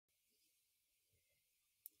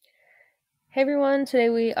Hey everyone, today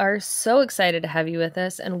we are so excited to have you with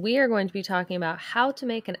us, and we are going to be talking about how to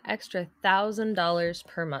make an extra $1,000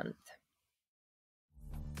 per month.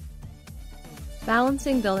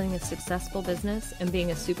 Balancing building a successful business and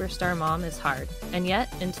being a superstar mom is hard, and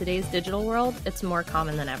yet, in today's digital world, it's more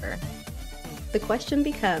common than ever. The question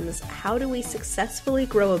becomes, how do we successfully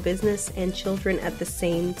grow a business and children at the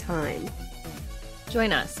same time?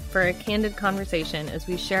 Join us for a candid conversation as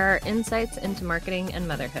we share our insights into marketing and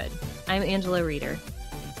motherhood. I'm Angela Reeder.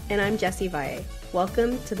 And I'm Jessie Valle.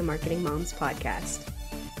 Welcome to the Marketing Moms Podcast.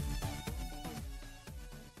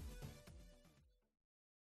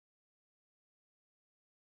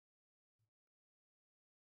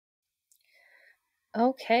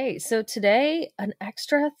 Okay, so today, an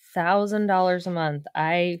extra $1,000 a month.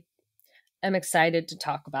 I am excited to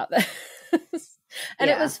talk about this. And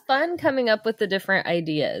It was fun coming up with the different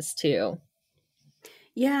ideas too.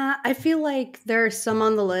 Yeah, I feel like there are some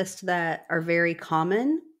on the list that are very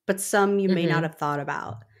common, but some you may not have thought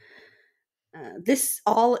about. This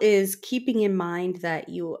all is keeping in mind that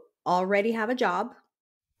you already have a job.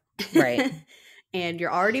 Right. And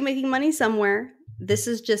you're already making money somewhere. This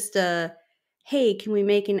is just hey, can we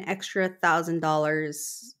make an extra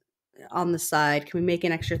 $1,000 on the side? Can we make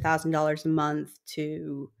an extra $1,000 a month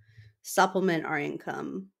to supplement our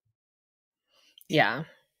income? Yeah.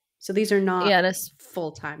 So these are not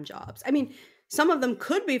full-time jobs. I mean, some of them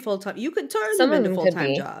could be full-time. You could turn them into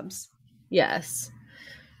full-time jobs. Yes.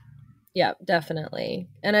 Yeah, definitely.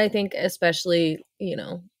 And I think especially,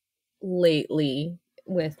 lately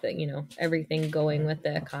with, everything going with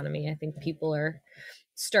the economy, I think people are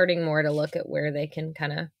starting more to look at where they can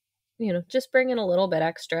kind of, just bring in a little bit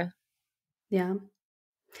extra. Yeah.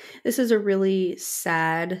 This is a really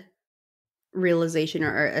sad realization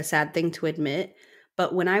or a sad thing to admit.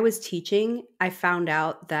 But when I was teaching, I found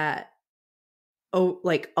out that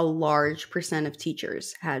a large percent of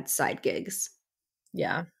teachers had side gigs.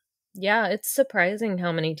 Yeah. Yeah, it's surprising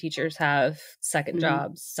how many teachers have second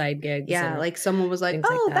jobs, side gigs. Yeah, like someone was like,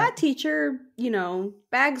 oh, that teacher,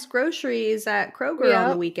 bags groceries at Kroger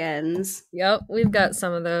on the weekends. Yep, we've got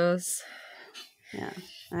some of those.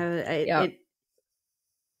 Yeah.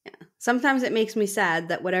 Sometimes it makes me sad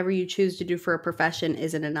that whatever you choose to do for a profession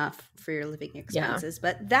isn't enough for your living expenses.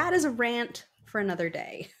 Yeah. But that is a rant for another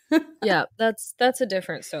day. Yeah, that's a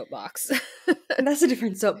different soapbox. That's a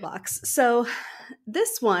different soapbox. So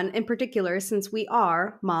this one in particular, since we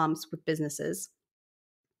are moms with businesses,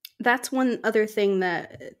 that's one other thing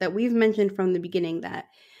that we've mentioned from the beginning, that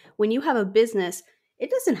when you have a business, it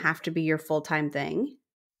doesn't have to be your full-time thing.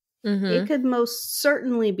 It could most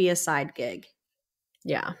certainly be a side gig.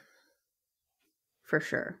 Yeah. For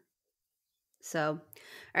sure. So,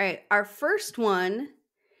 all right, our first one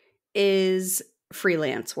is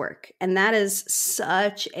freelance work. And that is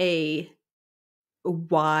such a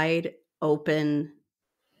wide open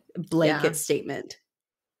blanket statement.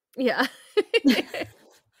 Yeah.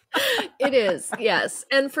 It is. Yes.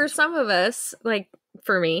 And for some of us, like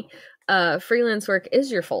for me, freelance work is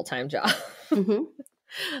your full-time job.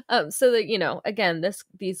 So that, again,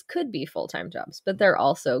 these could be full-time jobs, but they're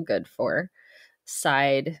also good for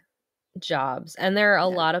side jobs. And there are a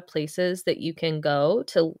lot of places that you can go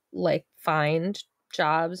to like find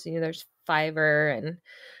jobs. There's Fiverr and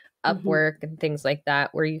Upwork and things like that,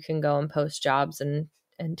 where you can go and post jobs and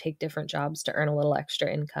take different jobs to earn a little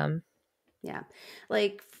extra income. Yeah.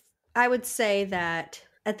 Like I would say that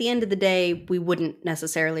at the end of the day, we wouldn't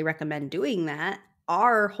necessarily recommend doing that.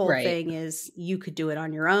 Our whole thing is you could do it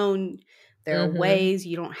on your own. There are ways.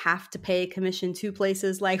 You don't have to pay a commission to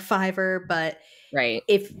places like Fiverr, but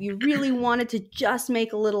if you really wanted to just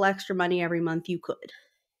make a little extra money every month, you could.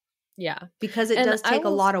 Yeah. Because it does take a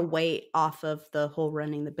lot of weight off of the whole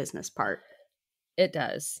running the business part. It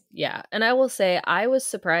does. Yeah. And I will say, I was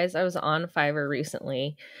surprised. I was on Fiverr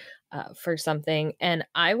recently for something, and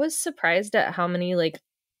I was surprised at how many, like,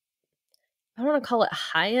 I don't want to call it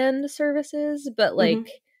high-end services, but like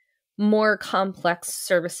more complex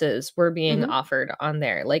services were being offered on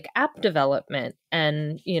there, like app development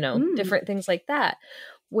and, different things like that,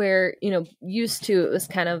 where, used to, it was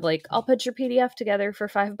kind of like, I'll put your PDF together for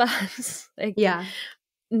 $5. Like, yeah.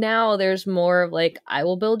 Now there's more of like, I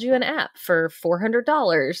will build you an app for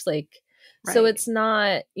 $400. Like, so it's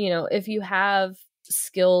not, if you have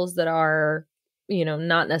skills that are,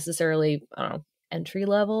 not necessarily, I don't know, entry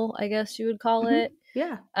level, I guess you would call it.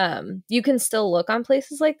 Yeah. You can still look on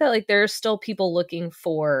places like that. Like there's still people looking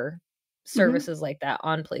for services like that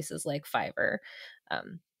on places like Fiverr.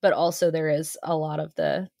 But also there is a lot of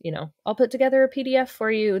the, I'll put together a PDF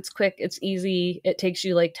for you. It's quick. It's easy. It takes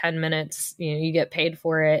you like 10 minutes. You get paid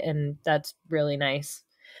for it. And that's really nice.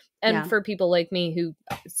 And for people like me who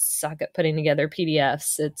suck at putting together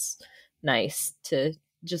PDFs, it's nice to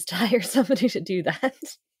just hire somebody to do that.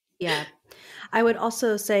 Yeah. I would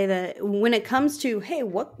also say that when it comes to, hey,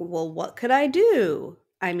 what could I do?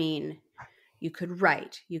 I mean, you could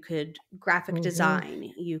write, you could graphic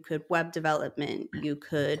design, you could web development, you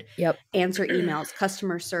could answer emails,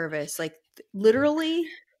 customer service. Like literally,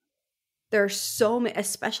 there are so many,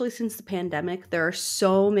 especially since the pandemic, there are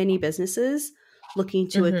so many businesses looking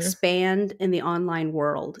to expand in the online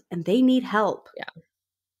world, and they need help.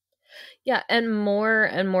 Yeah, and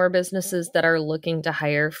more businesses that are looking to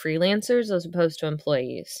hire freelancers as opposed to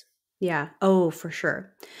employees. Yeah. Oh, for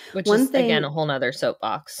sure. Which is, again, a whole nother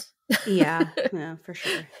soapbox. Yeah, for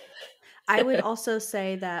sure. I would also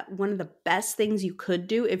say that one of the best things you could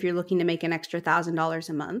do if you're looking to make an extra $1,000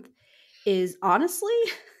 a month is honestly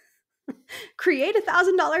create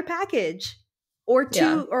 $1,000 package or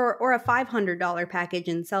two or a $500 package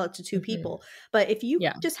and sell it to two people. But if you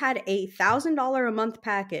just had a $1,000 a month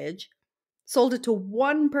package, sold it to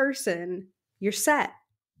one person, you're set.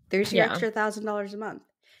 There's your extra $1,000 a month.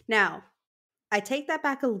 Now, I take that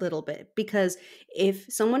back a little bit because if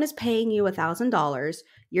someone is paying you $1,000,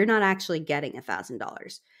 you're not actually getting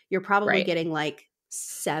 $1,000. You're probably getting like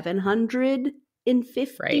 $750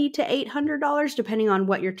 to $800, depending on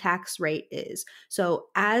what your tax rate is. So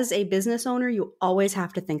as a business owner, you always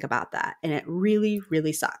have to think about that. And it really,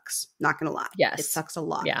 really sucks. Not going to lie. Yes. It sucks a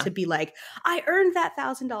lot to be like, I earned that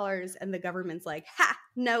 $1,000. And the government's like, ha,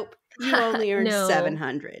 nope. You only earned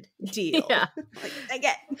 $700. Deal. Yeah. Like,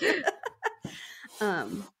 again.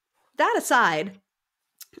 That aside,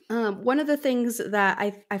 one of the things that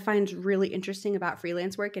I find really interesting about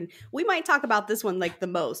freelance work, and we might talk about this one like the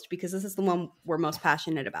most because this is the one we're most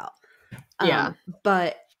passionate about.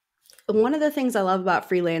 But one of the things I love about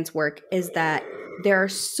freelance work is that there are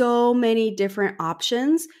so many different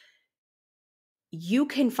options. You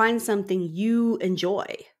can find something you enjoy,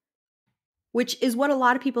 which is what a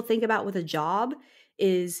lot of people think about with a job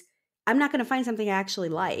is I'm not going to find something I actually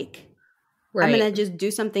like. Right. I'm going to just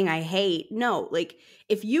do something I hate. No, like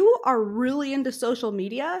if you are really into social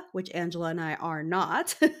media, which Angela and I are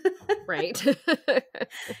not, right?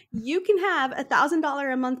 You can have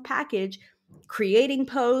 $1,000 a month package, creating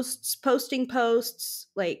posts, posting posts,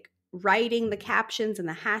 like writing the captions and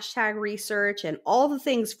the hashtag research and all the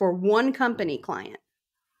things for one company client.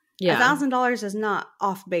 Yeah. $1,000 is not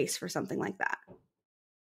off base for something like that.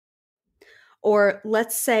 Or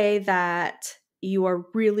let's say that you are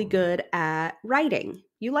really good at writing.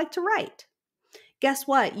 You like to write. Guess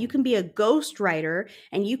what? You can be a ghostwriter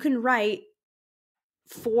and you can write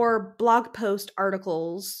 4 blog post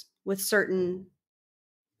articles with certain,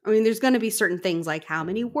 there's going to be certain things like how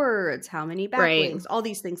many words, how many backlinks, all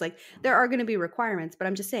these things. Like there are going to be requirements, but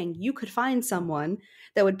I'm just saying you could find someone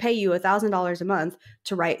that would pay you $1,000 a month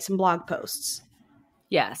to write some blog posts.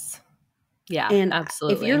 Yes. Yeah, and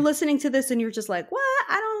absolutely. If you're listening to this and you're just like, what?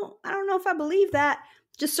 I don't know if I believe that.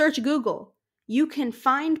 Just search Google. You can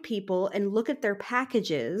find people and look at their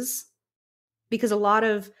packages because a lot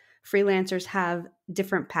of freelancers have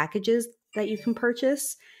different packages that you can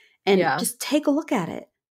purchase and just take a look at it.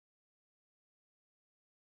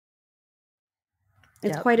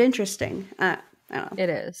 It's quite interesting. I don't know. It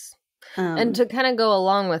is. And to kind of go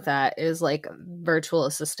along with that is like virtual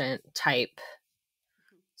assistant type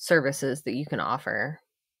services that you can offer.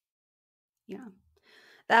 Yeah.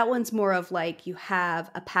 That one's more of like you have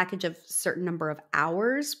a package of a certain number of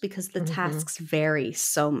hours because the tasks vary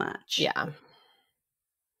so much. Yeah.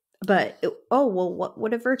 But, what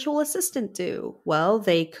would a virtual assistant do? Well,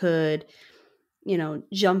 they could,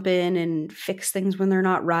 jump in and fix things when they're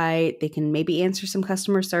not right. They can maybe answer some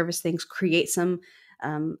customer service things, create some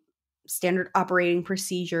standard operating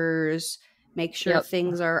procedures, make sure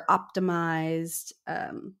things are optimized.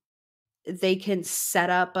 They can set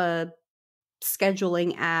up a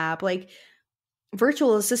scheduling app. Like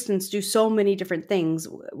virtual assistants do so many different things.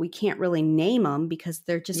 We can't really name them because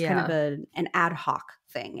they're just kind of an ad hoc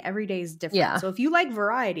thing. Every day is different. Yeah. So if you like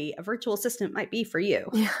variety, a virtual assistant might be for you.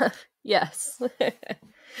 Yeah. Yes.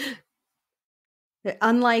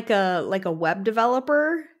 Unlike a web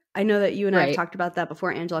developer, I know that you and I have talked about that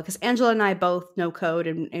before, Angela, because Angela and I both know code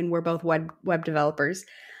and we're both web developers.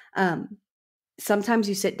 Sometimes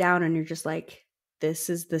you sit down and you're just like,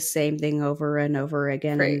 this is the same thing over and over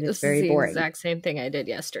again. And it's very boring. This is the exact same thing I did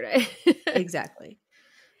yesterday. Exactly.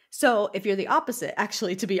 So if you're the opposite,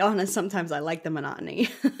 actually, to be honest, sometimes I like the monotony.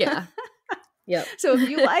 Yeah. Yep. So if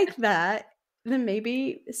you like that, then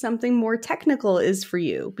maybe something more technical is for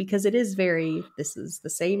you because it is this is the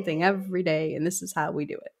same thing every day and this is how we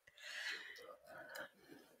do it.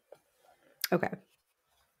 Okay.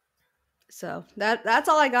 So that's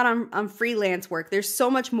all I got on freelance work. There's so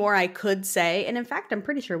much more I could say, and in fact, I'm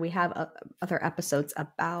pretty sure we have other episodes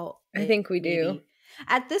about I it. think we do.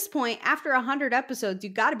 At this point, after 100 episodes, you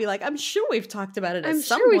got to be like, I'm sure we've talked about it. I'm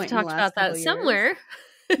sure we've talked about that somewhere.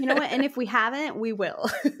 You know what? And if we haven't, we will.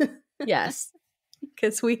 Yes,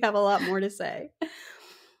 because we have a lot more to say.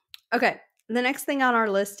 Okay, the next thing on our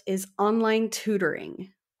list is online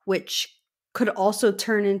tutoring, which could also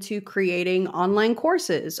turn into creating online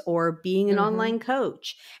courses or being an online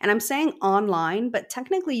coach. And I'm saying online, but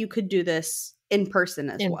technically you could do this in person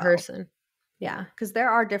as well. In person. Yeah, because there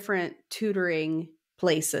are different tutoring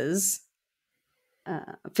places,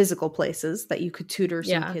 physical places that you could tutor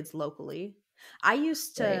some kids locally. I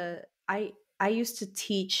used to I used to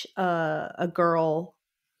teach a girl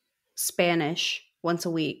Spanish once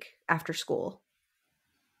a week after school.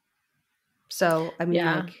 So, I mean,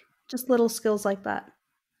 like, just little skills like that.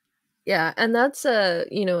 Yeah, and that's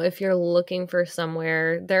if you're looking for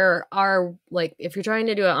somewhere, there are, like, if you're trying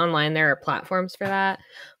to do it online, there are platforms for that.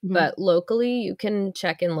 Mm-hmm. But locally, you can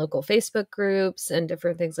check in local Facebook groups and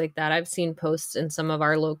different things like that. I've seen posts in some of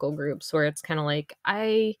our local groups where it's kind of like,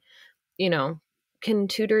 I can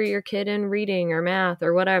tutor your kid in reading or math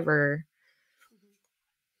or whatever.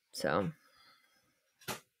 So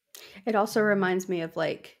it also reminds me of,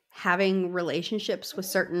 like, having relationships with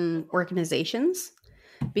certain organizations,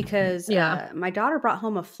 because my daughter brought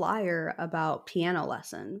home a flyer about piano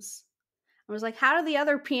lessons. I was like, how do the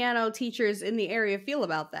other piano teachers in the area feel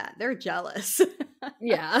about that? They're jealous.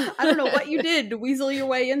 Yeah. I don't know what you did to weasel your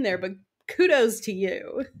way in there, but kudos to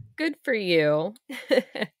you. Good for you.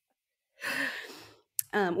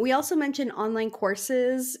 We also mentioned online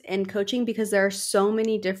courses and coaching because there are so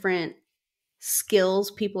many different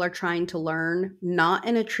skills people are trying to learn, not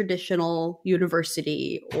in a traditional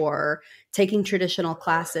university or taking traditional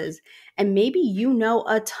classes. And maybe you know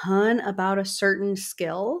a ton about a certain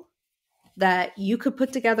skill that you could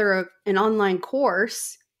put together an online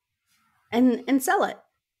course and sell it.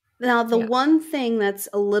 Now, the one thing that's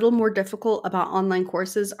a little more difficult about online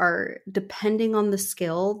courses are, depending on the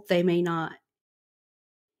skill, you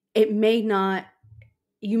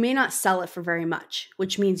may not sell it for very much,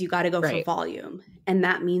 which means you got to go for volume. And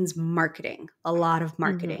that means marketing, a lot of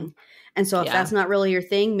marketing. Mm-hmm. And so if that's not really your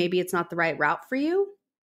thing, maybe it's not the right route for you.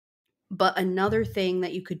 But another thing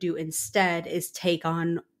that you could do instead is take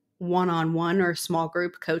on one-on-one or small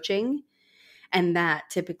group coaching. And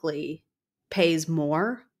that typically pays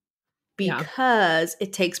more because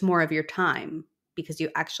it takes more of your time, because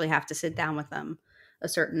you actually have to sit down with them a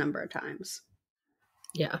certain number of times.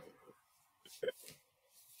 Yeah.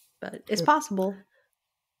 But it's possible.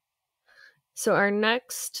 So our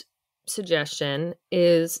next suggestion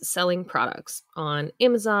is selling products on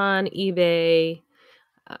Amazon, eBay,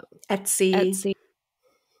 Etsy,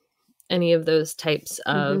 any of those types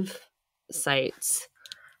of sites.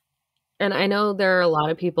 And I know there are a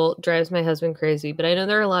lot of people, drives my husband crazy, but I know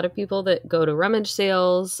there are a lot of people that go to rummage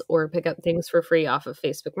sales or pick up things for free off of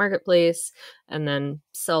Facebook Marketplace and then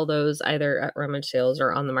sell those either at rummage sales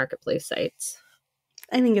or on the marketplace sites.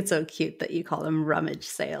 I think it's so cute that you call them rummage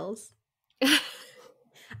sales.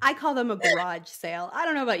 I call them a garage sale. I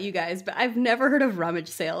don't know about you guys, but I've never heard of rummage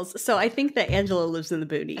sales. So I think that Angela lives in the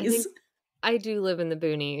boonies. I do live in the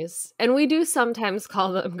boonies, and we do sometimes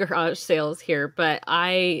call them garage sales here, but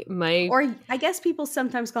or I guess people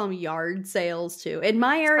sometimes call them yard sales too. In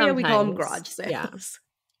my area, we call them garage sales.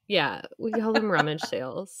 Yeah, we call them rummage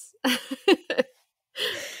sales.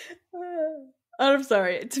 I'm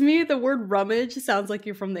sorry. To me, the word rummage sounds like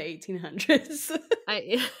you're from the 1800s.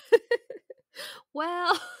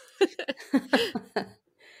 Well,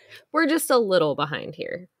 we're just a little behind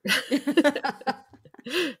here.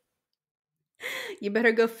 You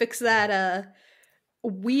better go fix that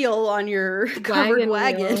wheel on your covered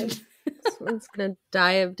wagon. Someone's gonna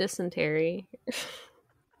die of dysentery.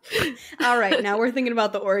 All right, now we're thinking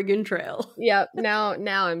about the Oregon Trail. Yep. Now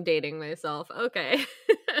I'm dating myself. Okay.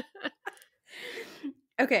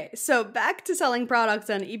 Okay, so back to selling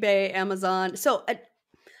products on eBay, Amazon. So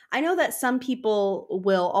I know that some people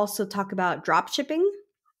will also talk about drop shipping,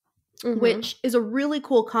 which is a really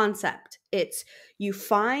cool concept. It's you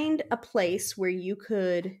find a place where you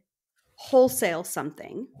could wholesale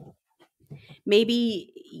something.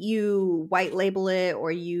 Maybe you white label it,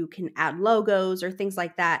 or you can add logos or things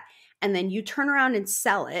like that. And then you turn around and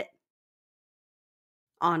sell it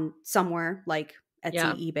on somewhere like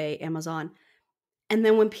Etsy, eBay, Amazon. And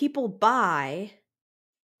then when people buy,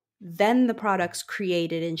 then the product's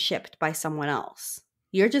created and shipped by someone else.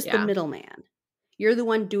 You're just the middleman. You're the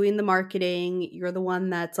one doing the marketing. You're the one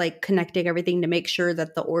that's like connecting everything to make sure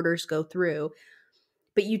that the orders go through.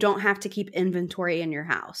 but you don't have to keep inventory in your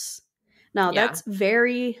house. Now, Yeah. that's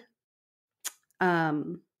very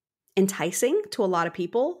enticing to a lot of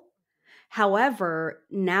people. However,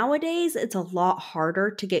 nowadays it's a lot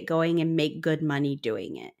harder to get going and make good money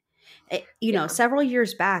doing it. Several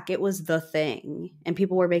years back, it was the thing and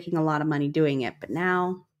people were making a lot of money doing it, but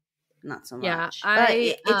now not so much. But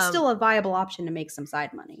it's still a viable option to make some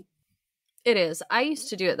side money. It is. I used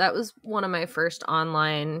to do it. That was one of my first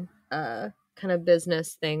online kind of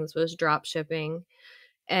business things, was drop shipping.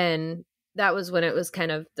 And that was when it was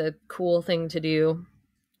kind of the cool thing to do.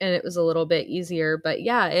 And it was a little bit easier. But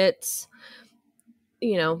yeah, it's,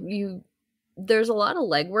 there's a lot of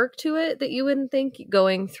legwork to it that you wouldn't think,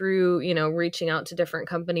 going through, reaching out to different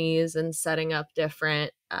companies and setting up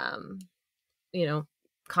different,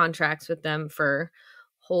 contracts with them for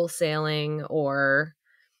wholesaling, or,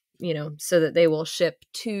 so that they will ship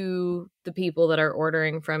to the people that are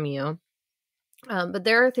ordering from you. But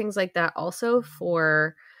there are things like that also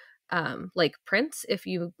for like prints. If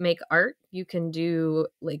you make art, you can do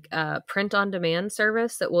like a print on demand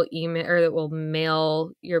service that will email, or that will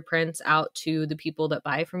mail your prints out to the people that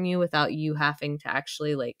buy from you without you having to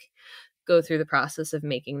actually like go through the process of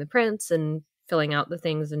making the prints and filling out the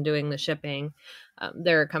things and doing the shipping.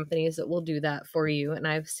 There are companies that will do that for you, and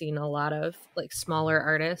I've seen a lot of like smaller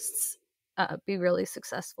artists be really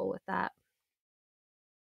successful with that.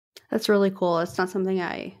 That's really cool. It's not something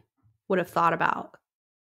I would have thought about.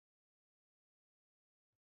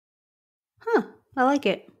 Huh, I like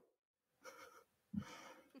it.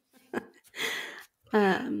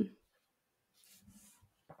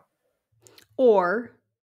 Or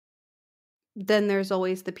then there's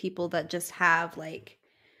always the people that just have like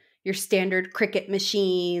your standard Cricut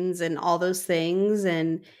machines and all those things.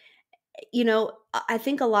 And, I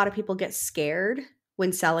think a lot of people get scared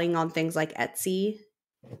when selling on things like Etsy.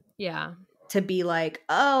 Yeah. To be like,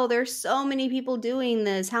 oh, there's so many people doing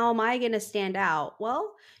this. How am I going to stand out?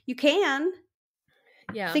 Well, you can.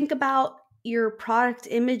 Yeah. Think about your product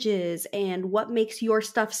images and what makes your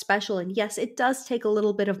stuff special. And yes, it does take a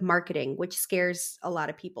little bit of marketing, which scares a lot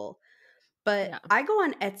of people. But I go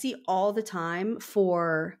on Etsy all the time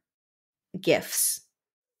for gifts.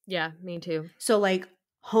 Yeah, me too. So like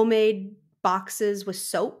homemade boxes with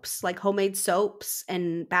soaps, like homemade soaps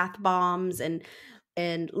and bath bombs and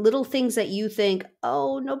little things that you think,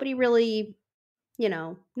 oh, nobody really,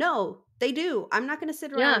 no, they do. I'm not going to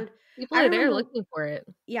sit around. People are there looking for it.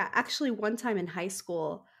 Yeah, actually one time in high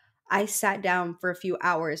school, I sat down for a few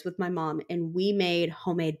hours with my mom and we made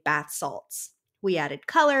homemade bath salts. We added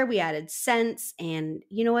color, we added scents, and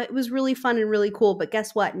it was really fun and really cool. But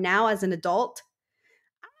guess what? Now as an adult,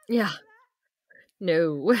 yeah,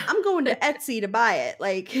 no, I'm going to Etsy to buy it.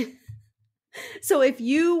 Like, so if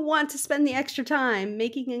you want to spend the extra time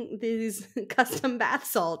making these custom bath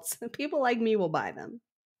salts, people like me will buy them.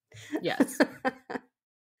 Yes.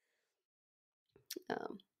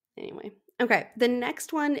 Anyway. Okay. The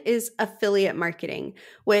next one is affiliate marketing,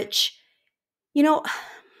 which,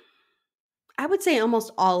 I would say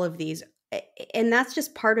almost all of these, and that's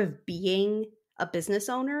just part of being a business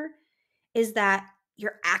owner, is that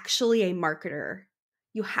you're actually a marketer.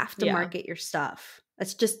 You have to market your stuff.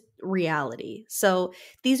 That's just reality. So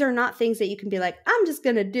these are not things that you can be like, I'm just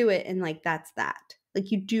going to do it. And like, that's that.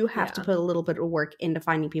 Like, you do have to put a little bit of work into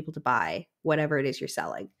finding people to buy whatever it is you're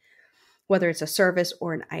selling, whether it's a service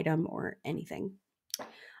or an item or anything.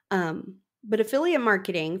 But affiliate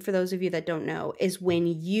marketing, for those of you that don't know, is when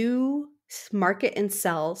you market and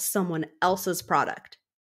sell someone else's product.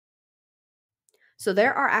 So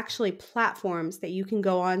there are actually platforms that you can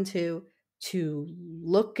go on to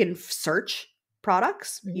look and search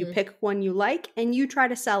products. Mm-hmm. You pick one you like and you try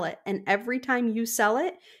to sell it. And every time you sell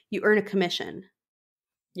it, you earn a commission.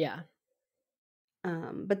 Yeah.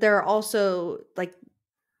 But there are also, like,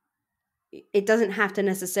 it doesn't have to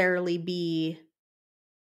necessarily be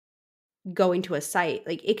going to a site.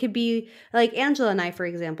 Like, it could be like Angela and I, for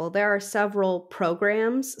example, there are several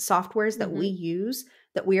programs, softwares that we use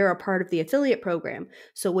that we are a part of the affiliate program.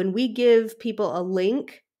 So when we give people a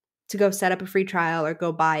link to go set up a free trial or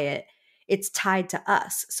go buy it, it's tied to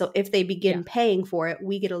us. So if they begin paying for it,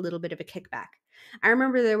 we get a little bit of a kickback. I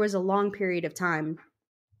remember there was a long period of time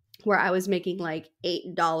where I was making like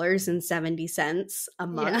 $8.70 a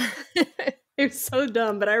month. Yeah. It was so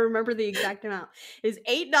dumb, but I remember the exact amount. It was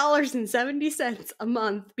 $8.70 a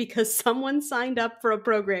month because someone signed up for a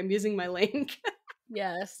program using my link.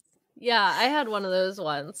 Yes. Yeah, I had one of those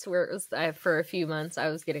once where it was for a few months I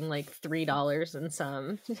was getting like $3 and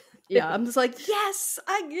some. Yeah, I'm just like, yes,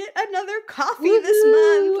 I get another coffee this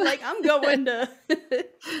month. Woohoo! Like I'm going to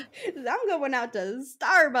I'm going out to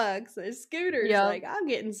Starbucks or Scooters. Yep. Like I'm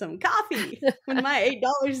getting some coffee with my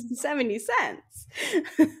 $8.70.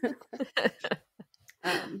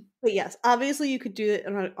 But yes, obviously you could do it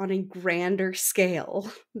on a grander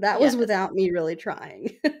scale. That was Yes. without me really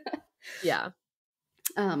trying. Yeah.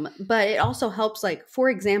 But it also helps, like, for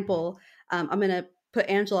example, I'm going to put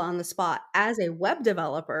Angela on the spot. As a web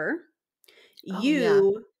developer, Oh, yeah.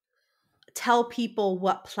 you tell people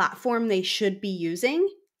what platform they should be using,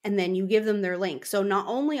 and then you give them their link. So not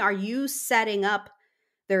only are you setting up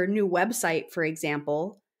their new website, for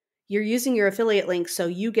example, you're using your affiliate link, so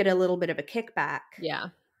you get a little bit of a kickback Yeah.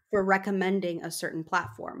 for recommending a certain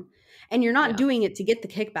platform. And you're not Yeah. doing it to get the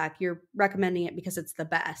kickback, you're recommending it because it's the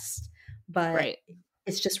best. But Right.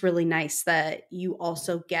 it's just really nice that you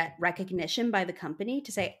also get recognition by the company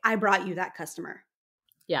to say, I brought you that customer.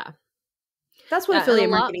 Yeah. That's what Yeah, and a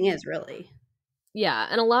affiliate lot marketing is, really. Yeah,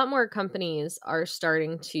 and a lot more companies are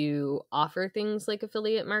starting to offer things like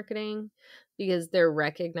affiliate marketing because they're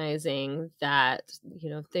recognizing that, you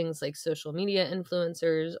know, things like social media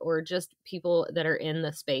influencers or just people that are in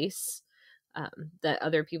the space that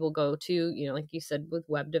other people go to, you know, like you said, with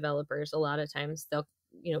web developers, a lot of times they'll,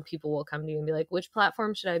 you know, people will come to you and be like, which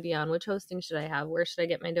platform should I be on? Which hosting should I have? Where should I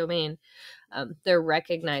get my domain? They're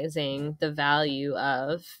recognizing the value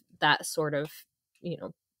of that sort of, you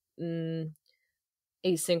know,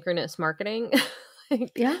 asynchronous marketing.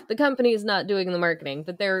 Like, Yeah. the company is not doing the marketing,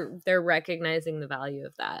 but they're recognizing the value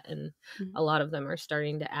of that, and a lot of them are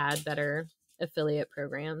starting to add better affiliate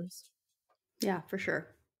programs. Yeah, for sure.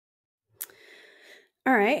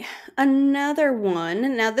 All right, another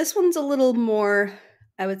one. Now this one's a little more,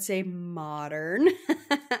 I would say, modern.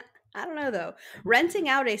 I don't know though. Renting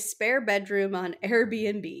out a spare bedroom on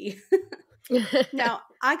Airbnb. Now,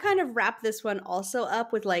 I kind of wrap this one also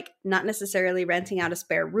up with, like, not necessarily renting out a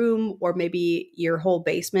spare room, or maybe your whole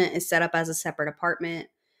basement is set up as a separate apartment,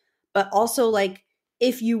 but also, like,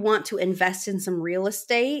 if you want to invest in some real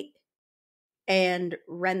estate and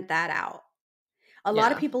rent that out. A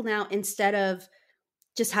lot of Yeah. people now, instead of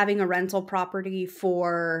just having a rental property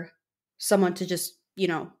for someone to just, you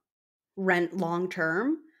know, rent long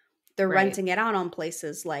term, they're Right. renting it out on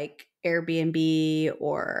places like Airbnb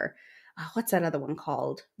or what's that other one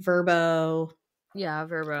called? Vrbo. Yeah,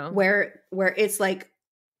 Vrbo. Where it's like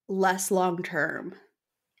less long term.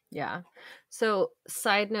 Yeah. So,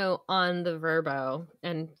 side note on the Vrbo,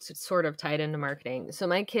 and sort of tied into marketing. So,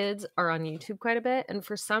 my kids are on YouTube quite a bit, and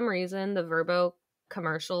for some reason, the Vrbo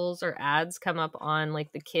commercials or ads come up on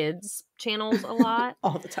like the kids' channels a lot.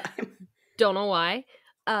 All the time. Don't know why.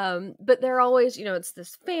 But they're always, you know, it's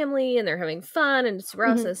this family and they're having fun and it's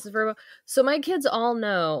Russ, this is Vrbo. So my kids all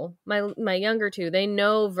know, my younger two, they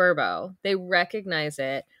know Vrbo. They recognize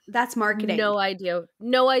it. That's marketing. No idea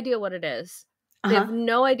what it is. They have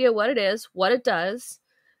no idea what it is, what it does.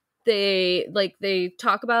 They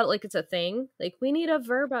talk about it like it's a thing. Like, we need a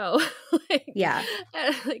Vrbo. Yeah.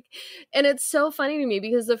 And it's so funny to me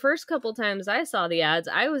because the first couple times I saw the ads,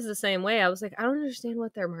 I was the same way. I was like, I don't understand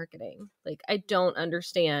what they're marketing. Like, I don't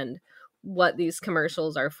understand what these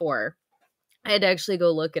commercials are for. I had to actually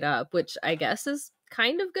go look it up, which I guess is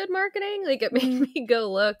kind of good marketing. Like, it made me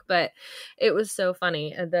go look, but it was so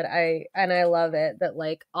funny that I love it that,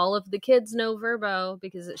 like, all of the kids know Vrbo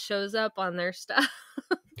because it shows up on their stuff.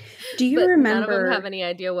 Do you remember? None of them have any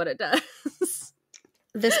idea what it does.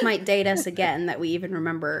 This might date us again that we even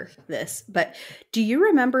remember this, but do you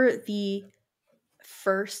remember the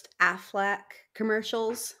first Aflac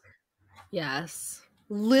commercials? Yes.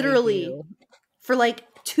 Literally, for like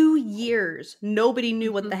 2 years, nobody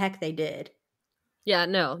knew what the heck they did. Yeah,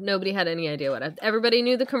 no, nobody had any idea what. Everybody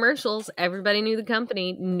knew the commercials. Everybody knew the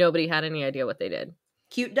company. Nobody had any idea what they did.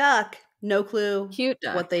 Cute duck. No clue Cute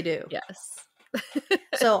duck. what they do. Yes.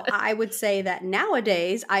 So I would say that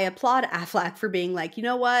nowadays I applaud Aflac for being like, you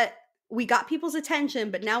know what? We got people's attention,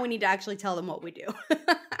 but now we need to actually tell them what we do.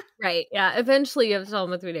 Right. Yeah. Eventually you have to tell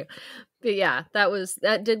them what we do. But yeah,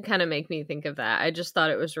 that did kind of make me think of that. I just thought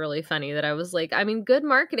it was really funny that I was like, I mean, good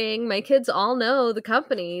marketing. My kids all know the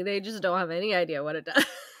company. They just don't have any idea what it does.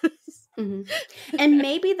 And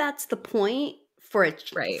maybe that's the point for a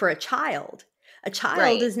child. A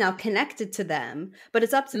child is now connected to them, but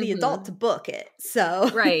it's up to the adult to book it. So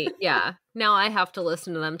right, yeah. Now I have to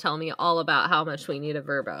listen to them tell me all about how much we need a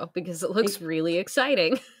Vrbo because it looks really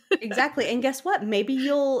exciting. Exactly. And guess what? Maybe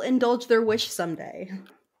you'll indulge their wish someday.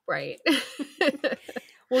 Right.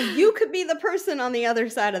 Well, you could be the person on the other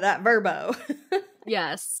side of that Vrbo.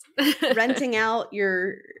 Yes. renting out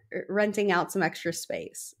some extra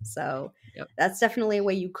space. So Yep. that's definitely a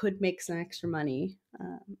way you could make some extra money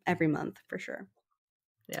every month for sure.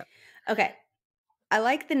 Yep. Okay. I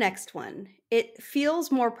like the next one. It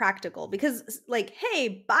feels more practical because, like,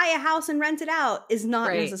 hey, buy a house and rent it out is not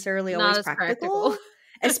Right. necessarily Not always as practical. practical,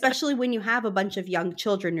 especially when you have a bunch of young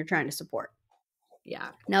children you're trying to support.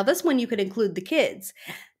 Yeah. Now, this one you could include the kids,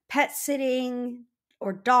 pet sitting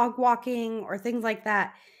or dog walking or things like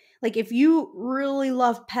that. Like, if you really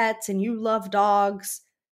love pets and you love dogs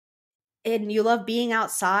and you love being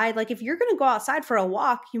outside, like, if you're going to go outside for a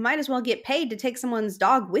walk, you might as well get paid to take someone's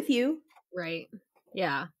dog with you. Right.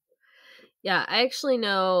 Yeah. Yeah. I actually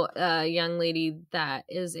know a young lady that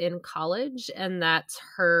is in college, and that's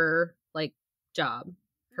her like job.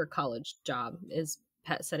 Her college job is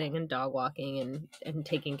pet sitting and dog walking and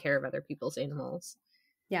taking care of other people's animals.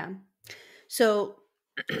 Yeah. So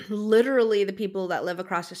literally the people that live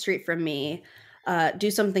across the street from me do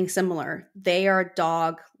something similar. They are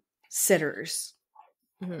dog sitters.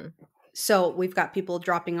 Mm-hmm. So we've got people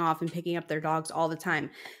dropping off and picking up their dogs all the time.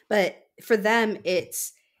 But for them,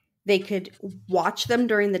 it's they could watch them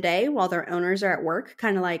during the day while their owners are at work,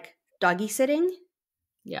 kind of like doggy sitting.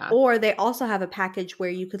 Yeah. Or they also have a package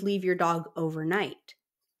where you could leave your dog overnight,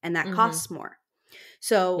 and that costs more.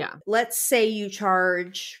 So let's say you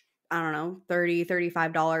charge, I don't know, $30,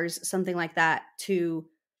 $35, something like that, to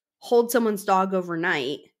hold someone's dog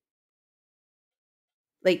overnight.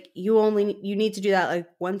 Like, you need to do that like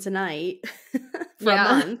once a night for a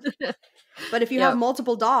month. But if you have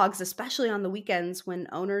multiple dogs, especially on the weekends when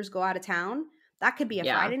owners go out of town, that could be a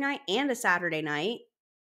Friday night and a Saturday night.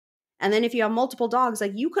 And then if you have multiple dogs,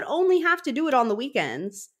 like, you could only have to do it on the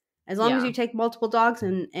weekends. As long as you take multiple dogs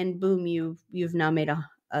and boom, you've now made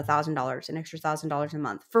 $1,000, an extra $1,000 a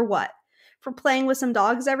month. For what? For playing with some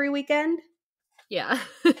dogs every weekend? Yeah.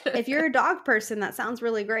 If you're a dog person, that sounds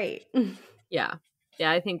really great. Yeah. Yeah,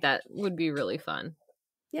 I think that would be really fun.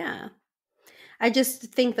 Yeah. I just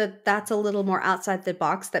think that that's a little more outside the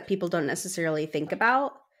box that people don't necessarily think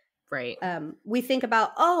about. Right. We think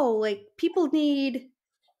about, like, people need,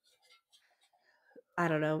 I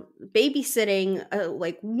don't know, babysitting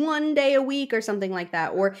like one day a week or something like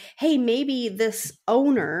that. Or, hey, maybe this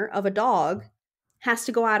owner of a dog has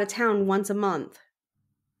to go out of town once a month,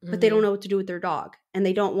 but they don't know what to do with their dog and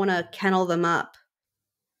they don't want to kennel them up.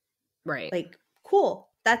 Right. Like, cool,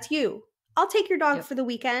 that's you. I'll take your dog for the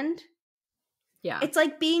weekend. Yeah. It's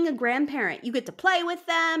like being a grandparent. You get to play with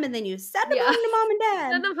them and then you send them home to mom and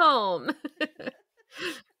dad. Send them home.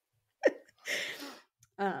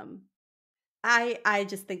 I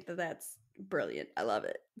just think that that's brilliant. I love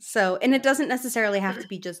it. So, and it doesn't necessarily have to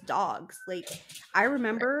be just dogs. Like, I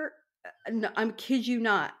remember, no, I'm kid you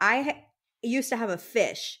not, I used to have a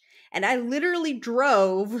fish, and I literally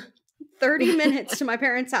drove 30 minutes to my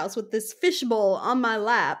parents' house with this fish bowl on my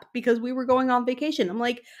lap because we were going on vacation. I'm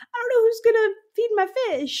like, I don't know who's gonna feed my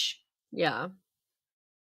fish. Yeah.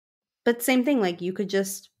 But same thing, like, you could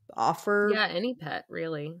just offer. Yeah, any pet,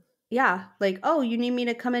 really. Yeah, like, oh, you need me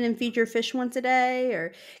to come in and feed your fish once a day?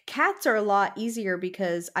 Or cats are a lot easier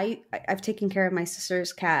because I've taken care of my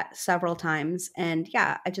sister's cat several times. And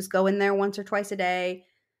yeah, I just go in there once or twice a day,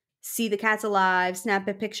 see the cat's alive, snap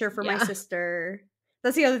a picture for my sister.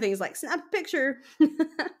 That's the other thing, is like, snap a picture,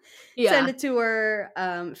 send it to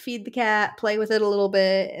her, feed the cat, play with it a little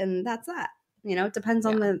bit, and that's that. You know, it depends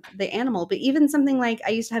on the animal. But even something like,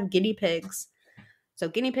 I used to have guinea pigs. So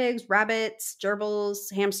guinea pigs, rabbits,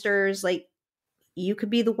 gerbils, hamsters, like, you could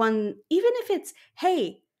be the one, even if it's,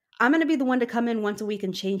 hey, I'm going to be the one to come in once a week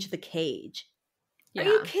and change the cage. Yeah. Are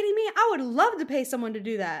you kidding me? I would love to pay someone to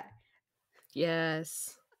do that.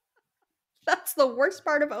 Yes. That's the worst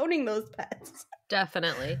part of owning those pets.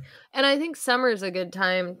 Definitely. And I think summer is a good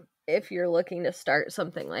time if you're looking to start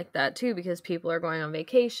something like that too, because people are going on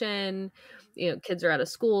vacation. You know, kids are out of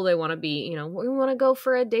school. They want to be, you know, we want to go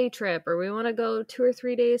for a day trip, or we want to go 2 or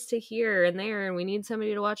 3 days to here and there, and we need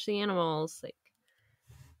somebody to watch the animals. Like,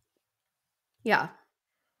 yeah.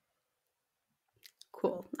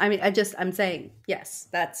 Cool. I mean, I'm saying, yes,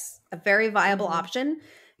 that's a very viable option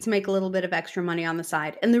to make a little bit of extra money on the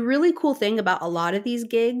side. And the really cool thing about a lot of these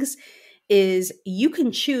gigs is you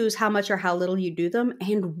can choose how much or how little you do them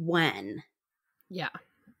and when. Yeah.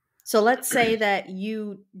 So let's say that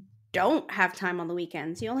you don't have time on the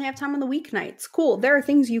weekends. You only have time on the weeknights. Cool. There are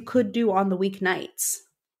things you could do on the weeknights.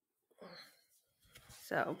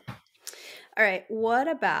 So, all right. What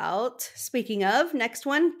about, speaking of, next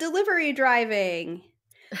one, delivery driving.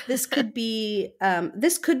 This could be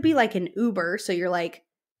like an Uber. So you're like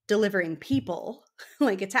delivering people,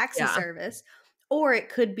 like a taxi service. Or it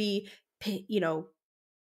could be you know,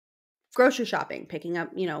 grocery shopping, picking up,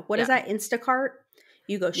 what is Yeah. that, Instacart?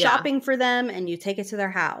 You go Yeah. shopping for them and you take it to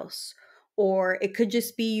their house. Or it could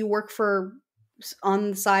just be you work for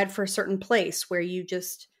on the side for a certain place where you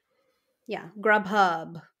just,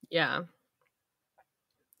 Grubhub, Yeah.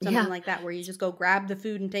 something Yeah. like that, where you just go grab the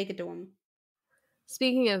food and take it to them.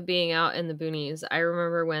 Speaking of being out in the boonies, I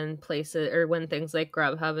remember when things like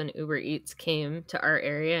Grubhub and Uber Eats came to our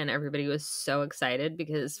area and everybody was so excited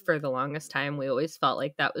because for the longest time we always felt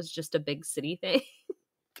like that was just a big city thing.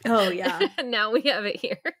 Oh, yeah. And now we have it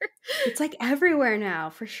here. It's like everywhere now,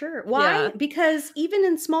 for sure. Why? Yeah. Because even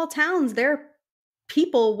in small towns, there are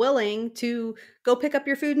people willing to go pick up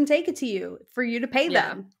your food and take it to you for you to pay Yeah.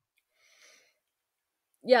 them.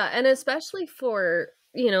 Yeah, and especially for,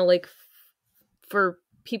 like for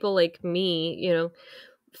people like me,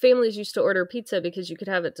 families used to order pizza because you could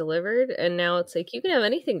have it delivered, and now it's like you can have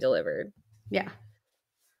anything delivered. Yeah.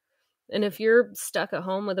 And if you're stuck at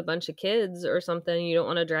home with a bunch of kids or something, you don't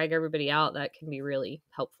want to drag everybody out, that can be really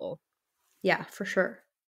helpful. Yeah, for sure.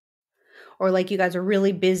 Or like you guys are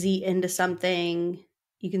really busy into something,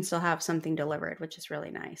 you can still have something delivered, which is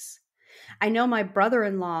really nice. I know my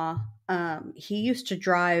brother-in-law, he used to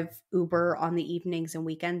drive Uber on the evenings and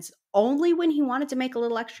weekends only when he wanted to make a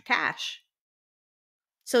little extra cash.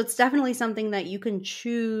 So it's definitely something that you can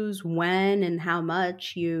choose when and how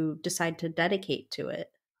much you decide to dedicate to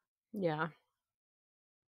it. Yeah.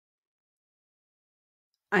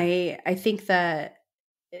 I think that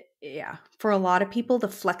for a lot of people the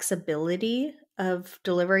flexibility of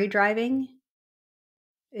delivery driving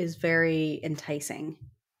is very enticing.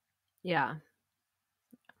 Yeah.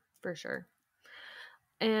 For sure.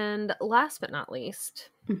 And last but not least,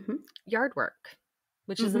 yard work,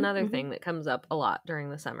 which is another thing that comes up a lot during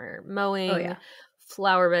the summer. Mowing,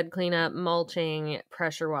 flower bed cleanup, mulching,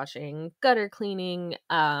 pressure washing, gutter cleaning.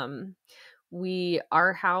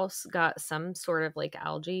 Our house got some sort of like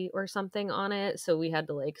algae or something on it, so we had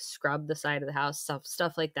to like scrub the side of the house,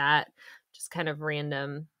 stuff like that. Just kind of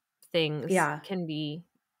random things can be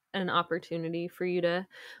an opportunity for you to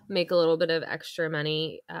make a little bit of extra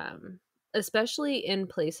money, especially in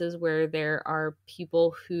places where there are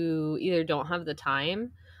people who either don't have the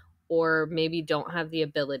time or maybe don't have the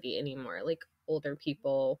ability anymore, like older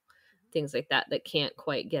people, things like that can't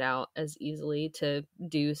quite get out as easily to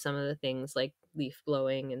do some of the things like leaf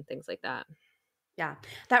blowing and things like that. Yeah.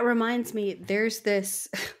 That reminds me, there's this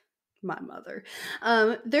my mother.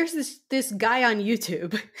 There's this guy on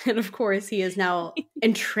YouTube, and of course he is now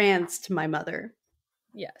entranced my mother.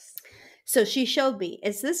 Yes. So she showed me,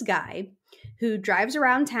 it's this guy who drives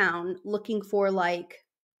around town looking for like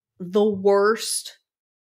the worst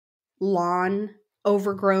lawn,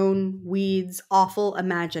 overgrown weeds, awful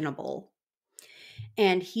imaginable.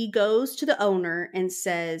 And he goes to the owner and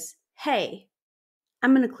says, "Hey,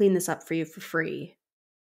 I'm going to clean this up for you for free."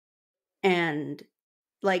 And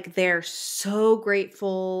like they're so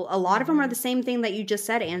grateful. A lot of them are the same thing that you just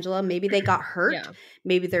said, Angela. Maybe they got hurt.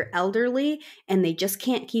 Maybe they're elderly and they just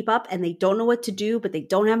can't keep up and they don't know what to do, but they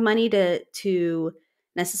don't have money to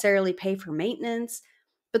necessarily pay for maintenance.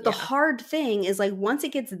 But the hard thing is like once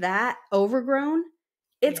it gets that overgrown,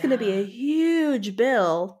 it's going to be a huge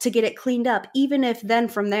bill to get it cleaned up, even if then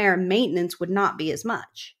from there maintenance would not be as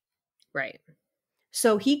much. Right.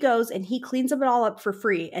 So he goes and he cleans it all up for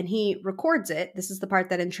free and he records it. This is the part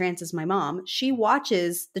that entrances my mom. She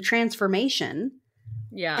watches the transformation.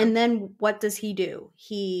 Yeah. And then what does he do?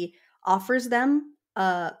 He offers them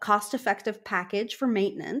a cost-effective package for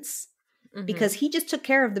maintenance because he just took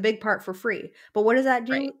care of the big part for free. But what does that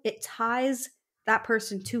do? Right. It ties that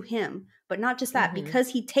person to him. But not just that, because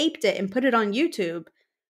he taped it and put it on YouTube.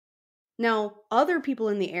 Now, other people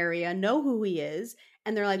in the area know who he is.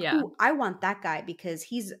 And they're like, "Ooh, I want that guy because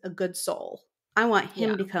he's a good soul. I want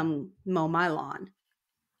him to come mow my lawn.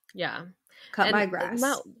 Yeah. Cut my grass."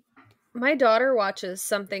 My daughter watches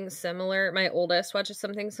something similar. My oldest watches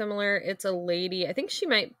something similar. It's a lady. I think she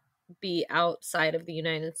might be outside of the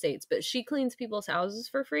United States, but she cleans people's houses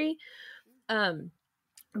for free.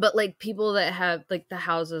 But like people that have like the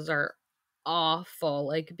houses are awful,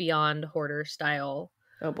 like beyond hoarder style.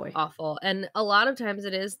 Oh boy. Awful. And a lot of times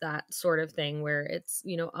it is that sort of thing where it's,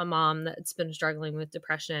 a mom that's been struggling with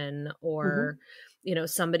depression or,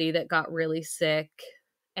 somebody that got really sick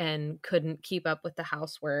and couldn't keep up with the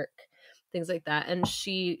housework, things like that. And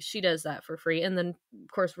she does that for free. And then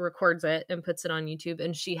of course records it and puts it on YouTube.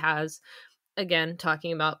 And she has, again,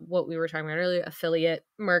 talking about what we were talking about earlier, affiliate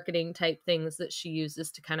marketing type things that she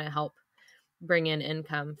uses to kind of help bring in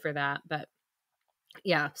income for that. But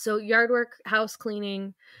yeah, so yard work, house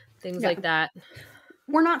cleaning, things like that.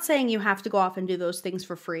 we're not saying you have to go off and do those things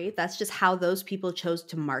for free. That's just how those people chose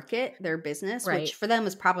to market their business, Right. which for them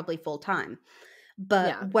is probably full time. But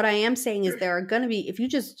Yeah. what I am saying is there are going to be, if you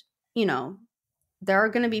just, there are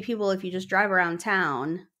going to be people, if you just drive around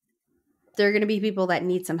town, there are going to be people that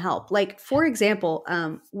need some help. Like, for example,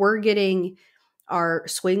 we're getting our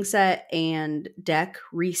swing set and deck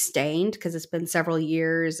restained because it's been several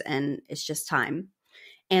years and it's just time.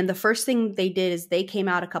 And the first thing they did is they came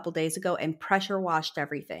out a couple days ago and pressure washed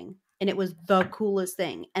everything. And it was the coolest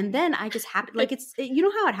thing. And then I just happened, like, you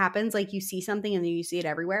know how it happens? Like, you see something and then you see it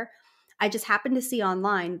everywhere. I just happened to see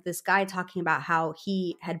online this guy talking about how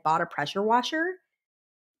he had bought a pressure washer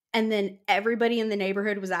and then everybody in the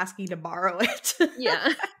neighborhood was asking to borrow it.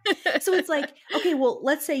 Yeah. So it's like, okay, well,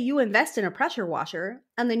 let's say you invest in a pressure washer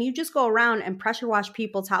and then you just go around and pressure wash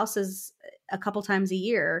people's houses a couple times a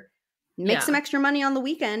year, make some extra money on the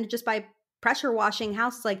weekend just by pressure washing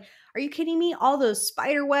houses. Like, are you kidding me? All those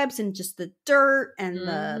spider webs and just the dirt and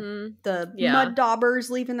the mud daubers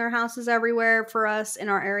leaving their houses everywhere for us in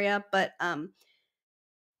our area. But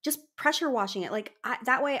just pressure washing it. Like,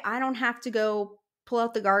 that way I don't have to go pull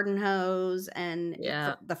out the garden hose and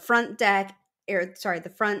the front deck,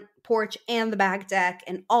 the front porch and the back deck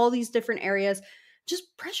and all these different areas,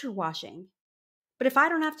 just pressure washing. But if I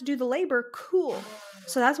don't have to do the labor, cool.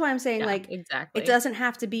 So that's why I'm saying, exactly. It doesn't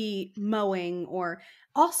have to be mowing. Or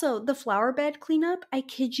also the flower bed cleanup. I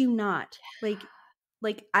kid you not.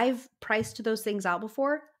 Like I've priced those things out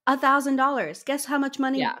before. $1,000. Guess how much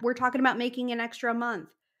money we're talking about making an extra month?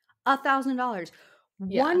 $1,000.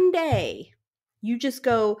 One day, you just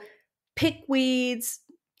go pick weeds,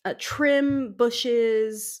 trim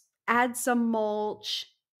bushes, add some mulch.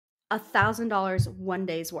 $1,000 one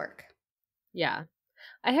day's work. Yeah.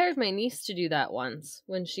 I hired my niece to do that once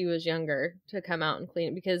when she was younger, to come out and clean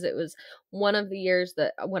it, because it was one of the years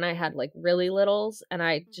that when I had like really littles and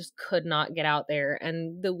I just could not get out there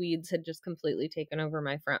and the weeds had just completely taken over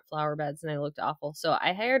my front flower beds and they looked awful. So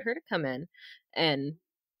I hired her to come in and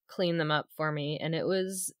clean them up for me, and it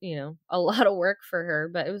was, a lot of work for her,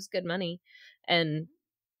 but it was good money. And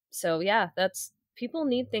so people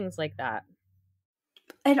need things like that.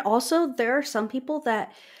 And also, there are some people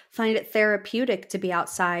that find it therapeutic to be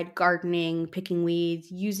outside gardening, picking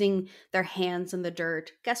weeds, using their hands in the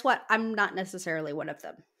dirt. Guess what? I'm not necessarily one of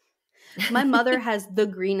them. My mother has the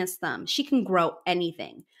greenest thumb. She can grow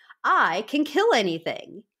anything. I can kill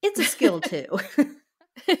anything. It's a skill too.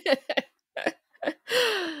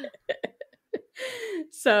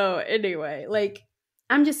 So anyway, like,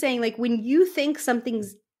 I'm just saying, like, when you think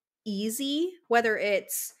something's easy, whether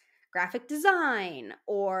it's graphic design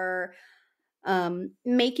or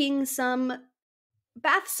making some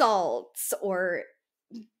bath salts or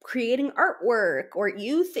creating artwork, or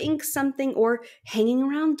you think something, or hanging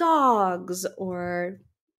around dogs or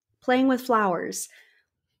playing with flowers,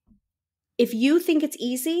 if you think it's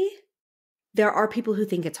easy, there are people who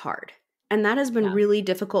think it's hard. And that has been really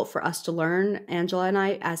difficult for us to learn, Angela and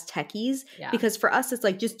I, as techies, because for us, it's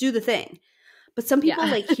like, just do the thing. But some people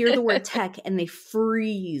like hear the word tech and they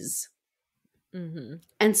freeze. Mm-hmm.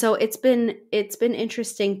 And so it's been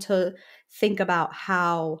interesting to think about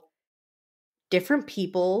how different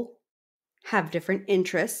people have different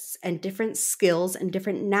interests and different skills and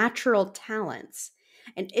different natural talents.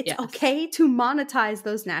 And it's okay to monetize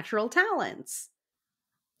those natural talents.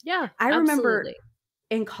 Yeah, I remember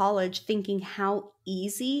in college thinking how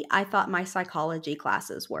easy I thought my psychology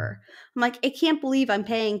classes were. I'm like, I can't believe I'm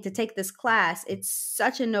paying to take this class. It's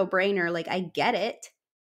such a no-brainer. Like, I get it.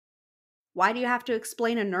 Why do you have to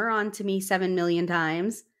explain a neuron to me 7 million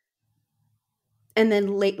times? And then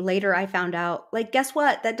later I found out, like, guess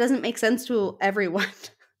what? That doesn't make sense to everyone.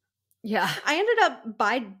 Yeah. I ended up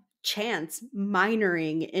by chance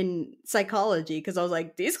minoring in psychology because I was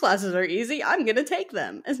like, these classes are easy. I'm going to take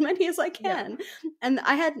them, as many as I can. Yeah. And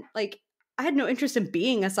I had no interest in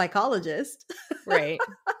being a psychologist. Right.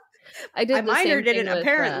 I minored in it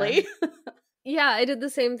apparently. Yeah, I did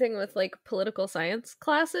the same thing with like political science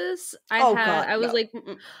classes. I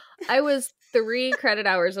was 3 credit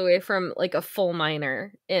hours away from like a full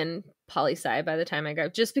minor in poli-sci by the time I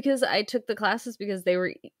got, just because I took the classes because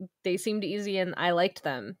they seemed easy and I liked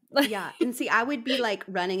them. Yeah. And see, I would be like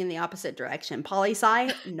running in the opposite direction.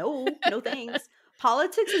 Poli-sci, no thanks.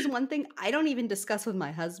 Politics is one thing I don't even discuss with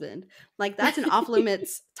my husband. Like, that's an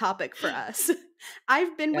off-limits topic for us.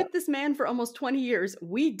 I've been with this man for almost 20 years.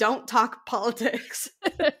 We don't talk politics.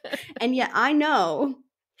 And yet I know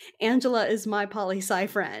Angela is my poli-sci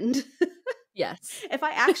friend. Yes. If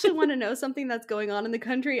I actually want to know something that's going on in the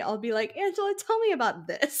country, I'll be like, Angela, tell me about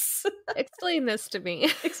this. Explain this to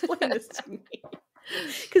me. Explain this to me.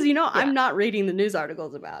 Because, I'm not reading the news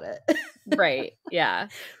articles about it. Right. Yeah.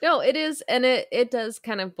 No, it is. And it does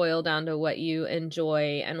kind of boil down to what you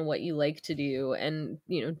enjoy and what you like to do. And,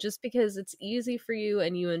 just because it's easy for you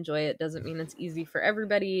and you enjoy it doesn't mean it's easy for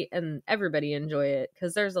everybody and everybody enjoy it.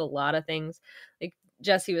 Because there's a lot of things like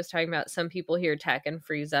Jesse was talking about. Some people hear tech and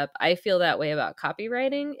freeze up. I feel that way about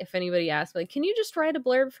copywriting. If anybody asks, like, can you just write a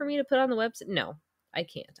blurb for me to put on the website? No, I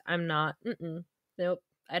can't. I'm not. Nope.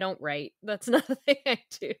 I don't write. That's not a thing I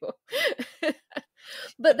do.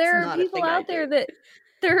 But there are people out there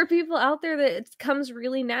that it comes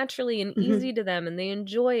really naturally and easy to them and they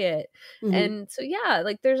enjoy it. And so, yeah,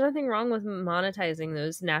 like there's nothing wrong with monetizing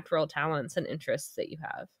those natural talents and interests that you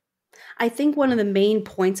have. I think one of the main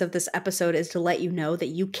points of this episode is to let you know that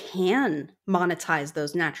you can monetize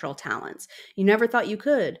those natural talents. You never thought you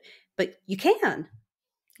could, but you can.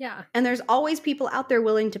 Yeah. And there's always people out there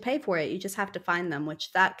willing to pay for it. You just have to find them,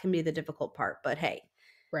 which that can be the difficult part. But hey,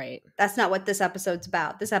 right. That's not what this episode's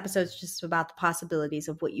about. This episode's just about the possibilities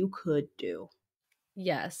of what you could do.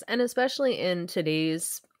 Yes. And especially in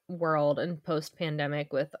today's world and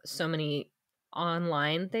post-pandemic with so many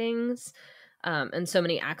online things and so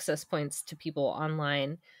many access points to people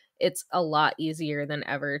online, it's a lot easier than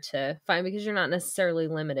ever to find because you're not necessarily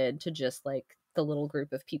limited to just like the little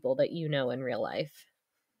group of people that you know in real life.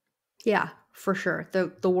 Yeah, for sure. The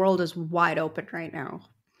world is wide open right now.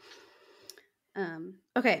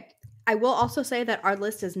 Okay. I will also say that our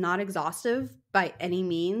list is not exhaustive by any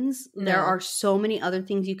means. No. There are so many other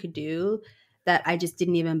things you could do that I just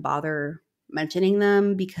didn't even bother mentioning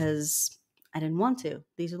them because I didn't want to.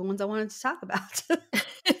 These are the ones I wanted to talk about.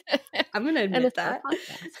 I'm going to admit that.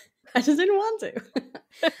 I just didn't want to.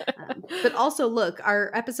 But also, look,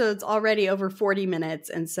 our episode's already over 40 minutes,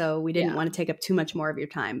 and so we didn't want to take up too much more of your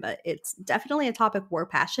time. But it's definitely a topic we're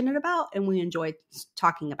passionate about and we enjoy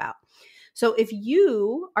talking about. So if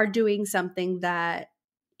you are doing something that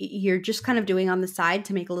you're just kind of doing on the side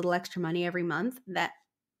to make a little extra money every month, that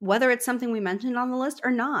whether it's something we mentioned on the list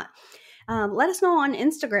or not, let us know on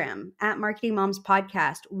Instagram at Marketing Moms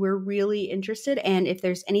Podcast. We're really interested. And if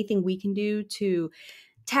there's anything we can do to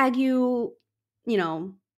tag you,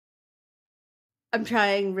 I'm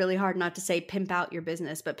trying really hard not to say pimp out your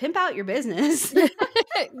business, but pimp out your business.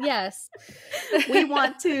 Yes. We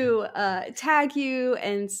want to tag you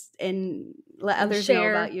and let others know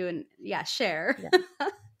about you and share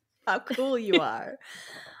how cool you are.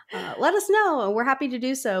 Let us know. We're happy to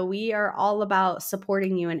do so. We are all about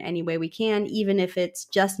supporting you in any way we can, even if it's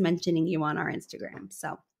just mentioning you on our Instagram.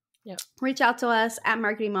 So reach out to us at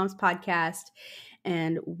Marketing Moms Podcast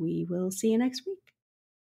and we will see you next week.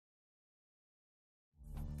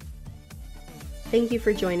 Thank you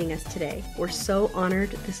for joining us today. We're so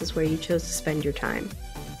honored this is where you chose to spend your time.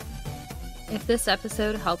 If this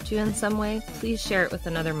episode helped you in some way, please share it with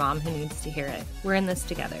another mom who needs to hear it. We're in this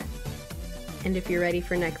together. And if you're ready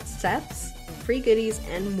for next steps, free goodies,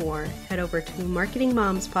 and more, head over to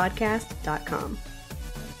marketingmomspodcast.com.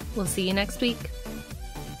 We'll see you next week.